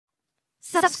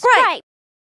subscribe.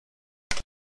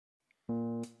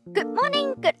 Good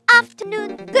morning, good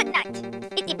afternoon, good night.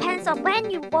 It depends on when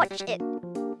you watch it.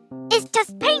 It's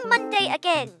Tux Paint Monday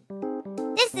again.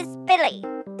 This is Billy.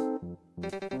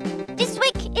 This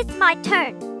week it's my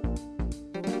turn.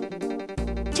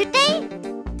 Today,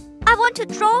 I want to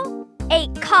draw a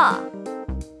car.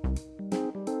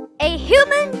 A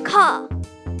human car.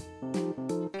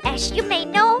 As you may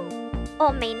know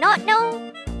or may not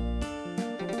know,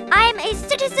 I am a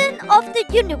citizen of the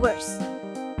universe.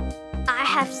 I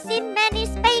have seen many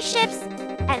spaceships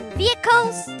and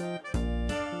vehicles,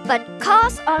 but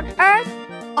cars on Earth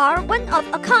are one of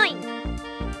a kind.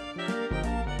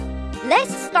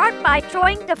 Let's start by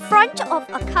drawing the front of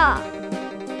a car.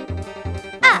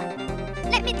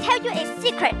 Let me tell you a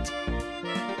secret.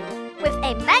 With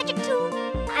a magic tool,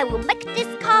 I will make this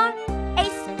car a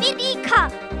speedy car.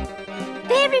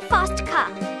 Very fast car.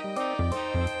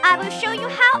 I will show you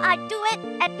how I do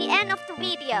it at the end of the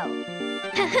video.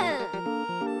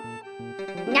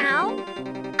 Now,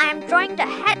 I'm drawing the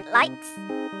headlights.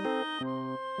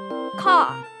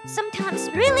 Car sometimes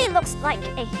really looks like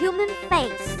a human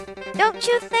face, don't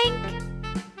you think?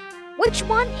 Which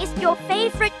one is your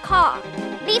favorite car?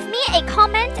 Leave me a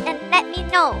comment and let me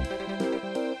know.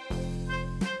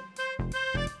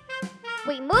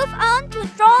 We move on to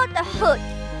draw the hood.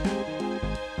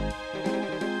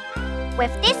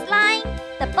 With this line,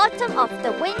 the bottom of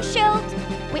the windshield,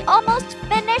 we almost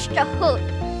finished the hood.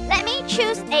 Let me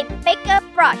choose a bigger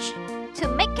brush to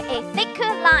make a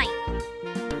thicker line.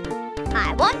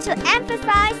 I want to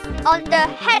emphasize on the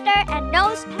header and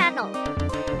nose panel.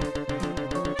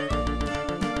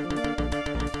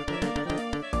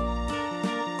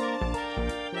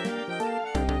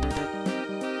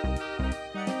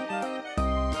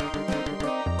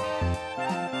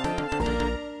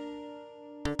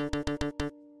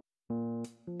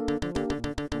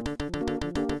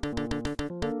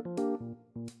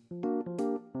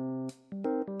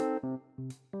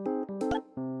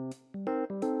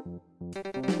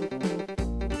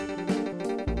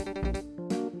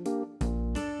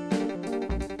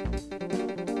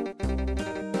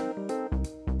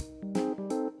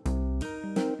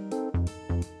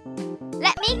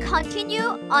 Let me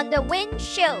continue on the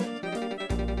windshield.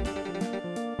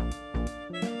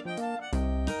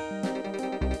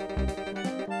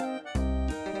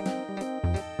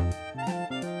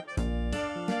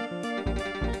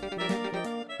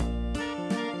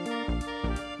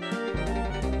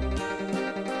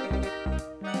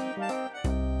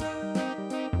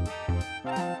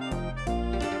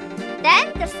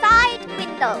 Then the side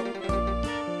window.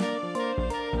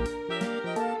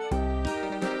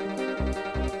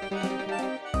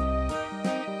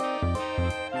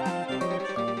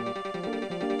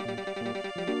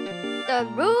 The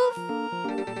roof.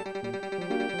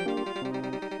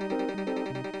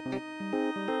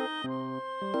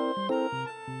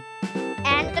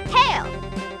 And the tail.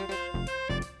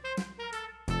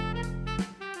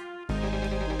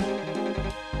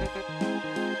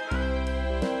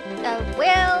 The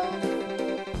wheels.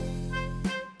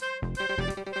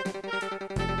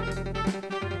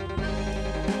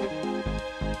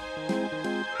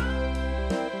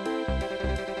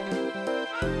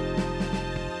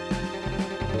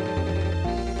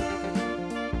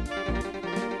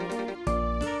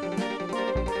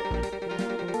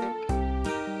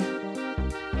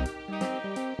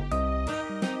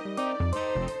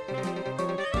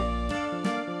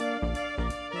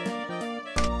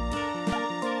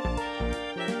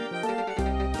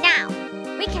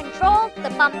 We can draw the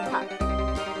bumper.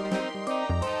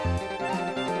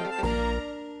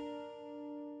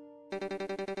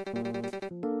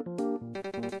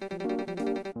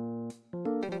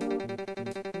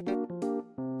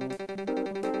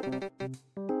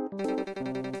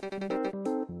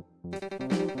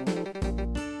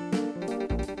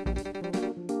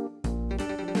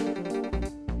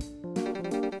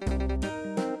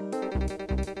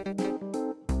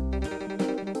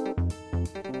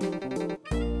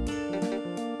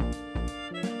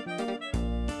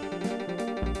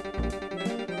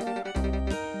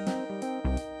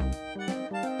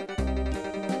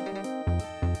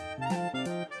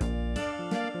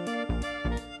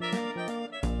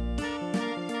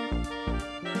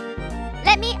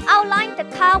 Let me outline the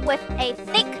car with a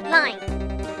thick line.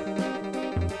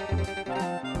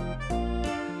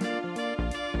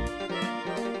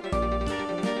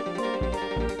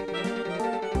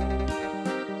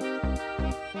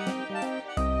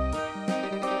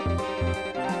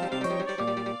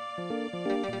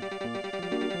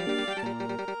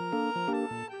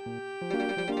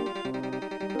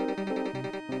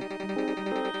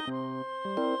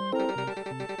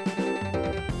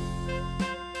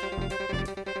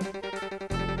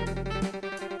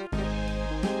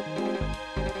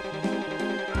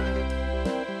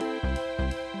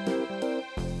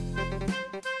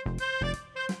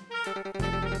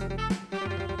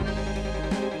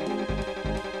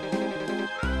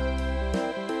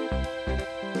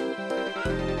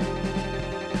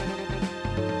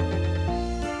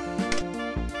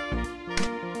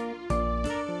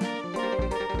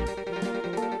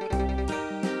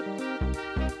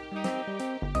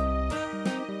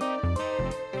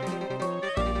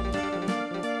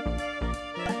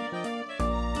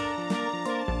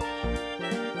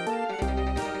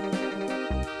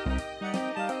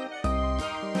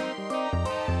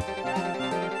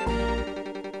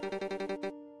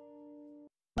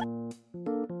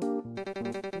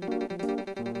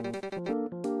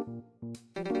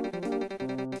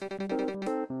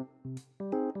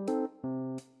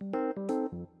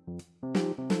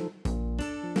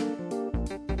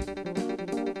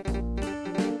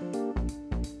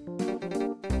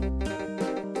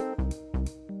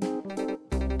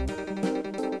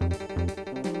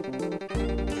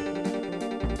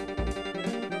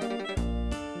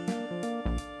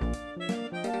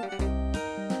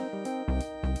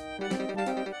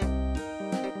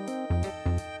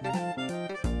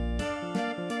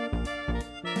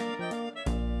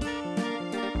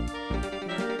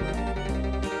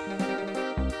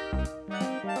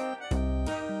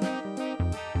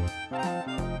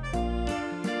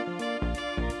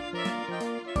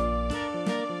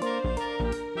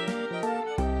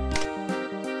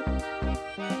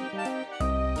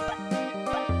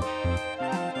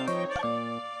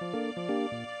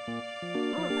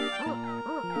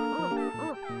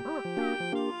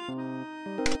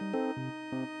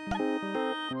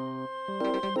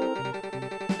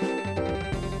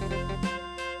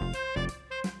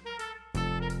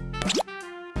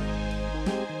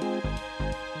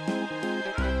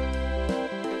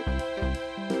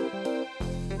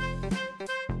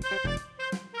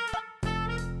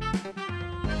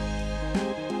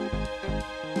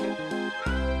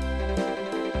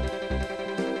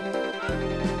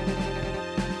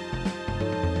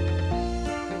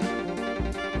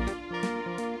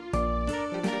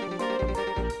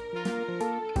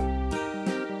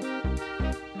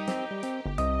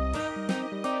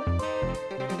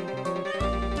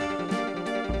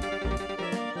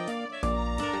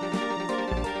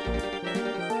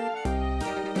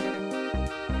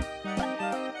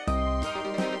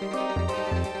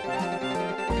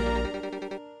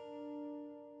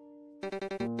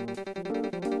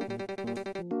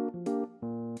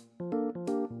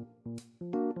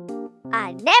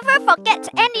 I never forget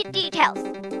any details.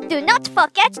 Do not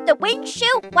forget the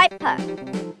windshield wiper.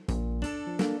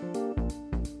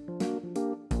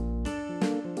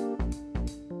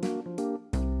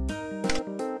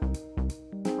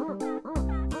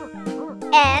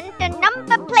 And the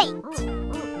number plate.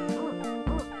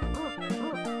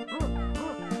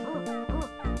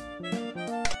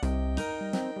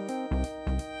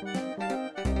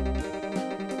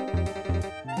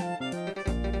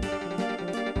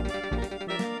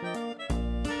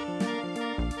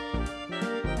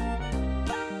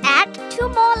 Add 2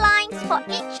 more lines for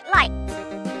each light.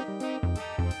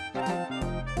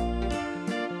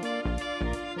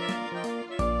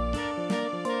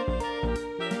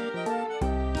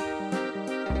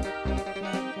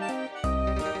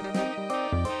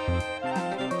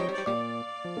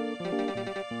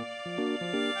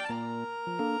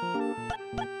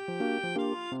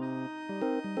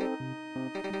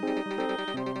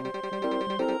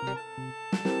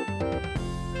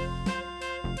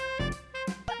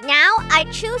 Now I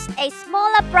choose a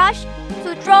smaller brush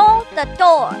to draw the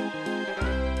door.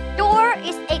 Door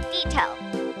is a detail.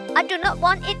 I do not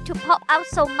want it to pop out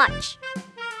so much.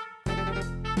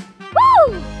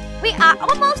 Woo! We are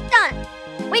almost done.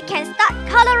 We can start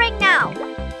coloring now.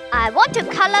 I want to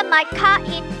color my car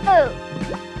in blue.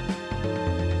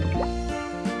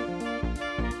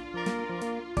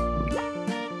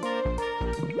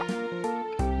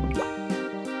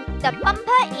 The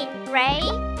bumper in gray.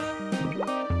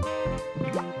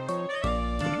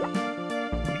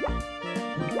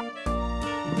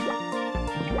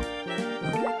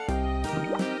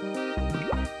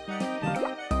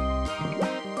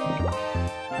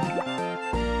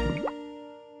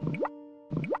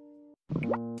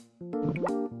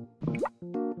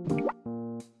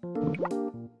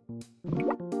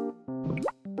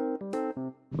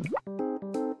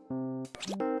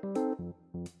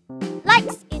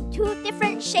 Lights in 2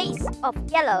 different shades of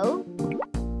yellow.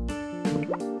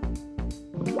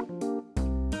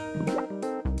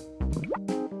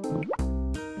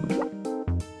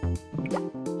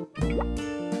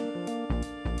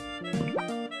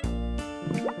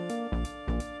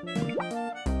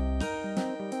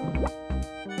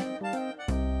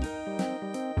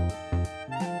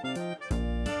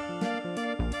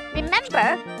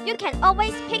 Remember, you can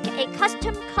always pick a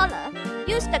custom color.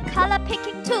 Use the color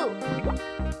picking tool.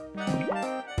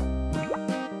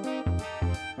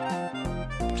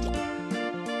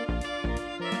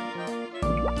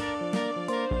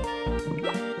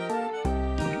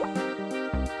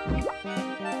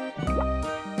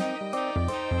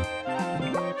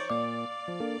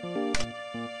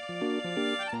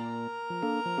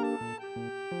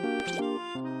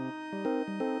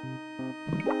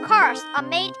 Cars are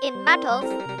made in metals.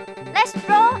 Let's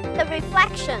draw the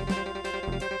reflection.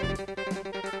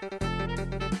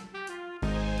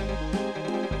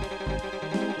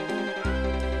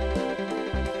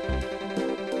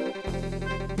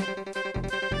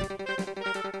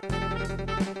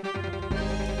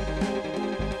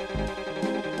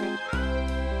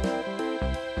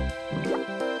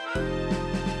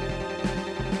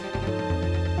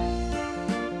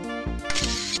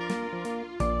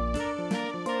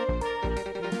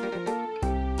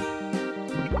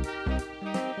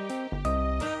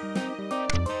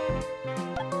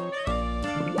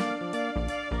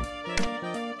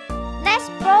 Let's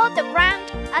draw the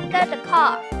ground under the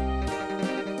car.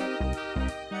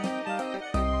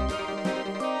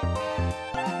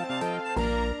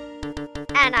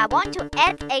 And I want to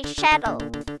add a shadow.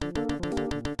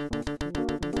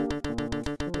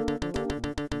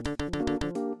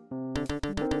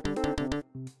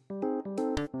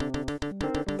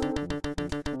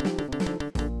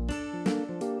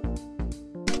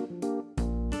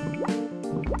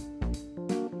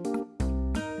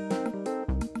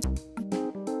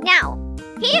 Now,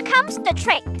 here comes the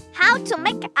trick, how to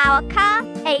make our car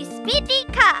a speedy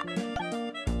car.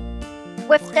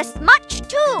 With the smudge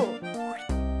tool,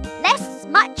 let's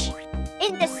smudge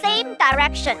in the same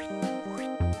direction.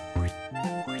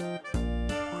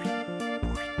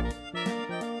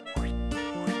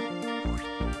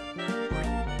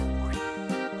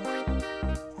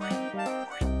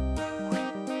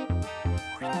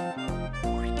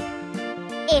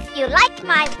 If you like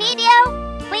my video,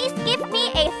 please give me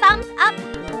a thumbs up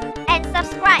and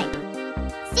subscribe.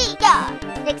 See ya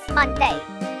next Monday.